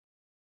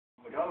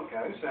Gold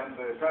Coast, and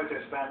the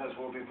protest banners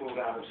will be pulled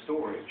out of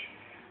storage.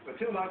 But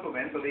two local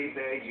men believe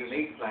their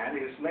unique plan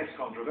is less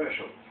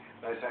controversial.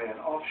 They say an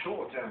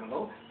offshore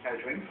terminal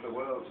catering for the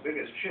world's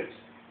biggest ships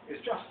is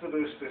just the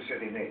boost the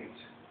city needs.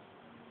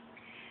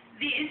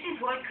 This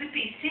is what could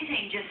be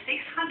sitting just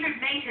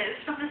 600 metres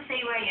from the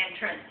seaway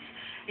entrance.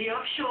 The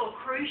Offshore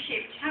Cruise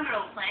Ship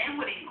Terminal plan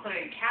would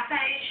include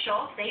cafes,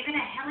 shops, even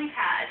a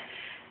helipad.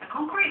 A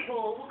concrete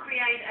wall will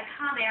create a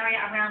calm area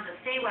around the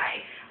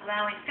seaway,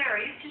 allowing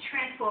ferries to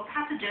transport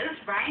passengers,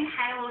 rain,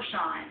 hail or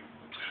shine.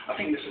 I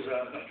think this is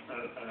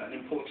an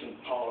important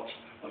part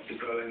of the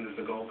growing of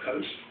the Gold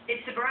Coast.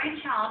 It's the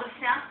brainchild of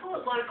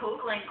Southport local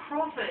Glenn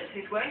Crawford,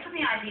 who's worked on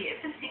the idea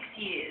for 6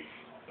 years.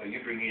 You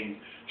bring in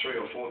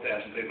 3,000 or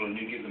 4,000 people and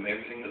you give them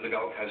everything that the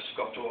Gold Coast has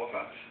got to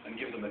offer and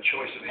give them a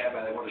choice of how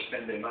they want to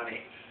spend their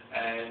money.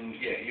 And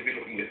yeah, you'll be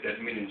looking at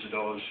millions of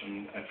dollars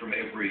from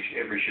every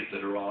ship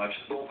that arrives.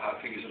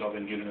 Ballpark figures that I've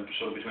been given are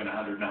sort of between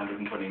 $100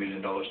 and $120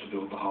 million to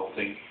build the whole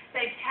thing.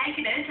 They've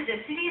taken it to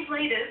the city's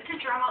leaders to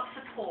drum up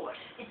support.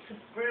 It's a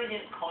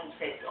brilliant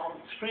concept. I'm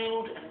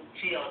thrilled, and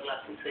gee, I'd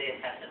love to see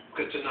it happen.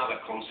 It's another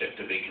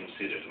concept to be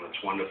considered, and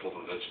it's wonderful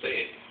that it's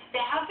there.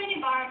 There have been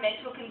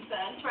environmental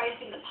concerns raised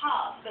in the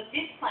past, but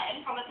this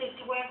plan promises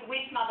to work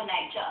with Mother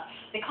Nature.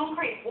 The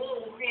concrete wall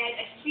will create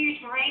a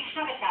huge marine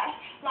habitat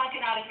like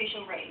an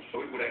artificial reef. So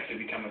it would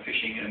actually become a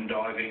fishing and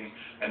diving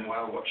and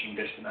whale watching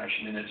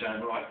destination in its own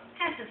right.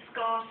 Tessa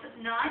Scott,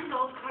 9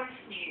 Gold Coast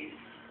News.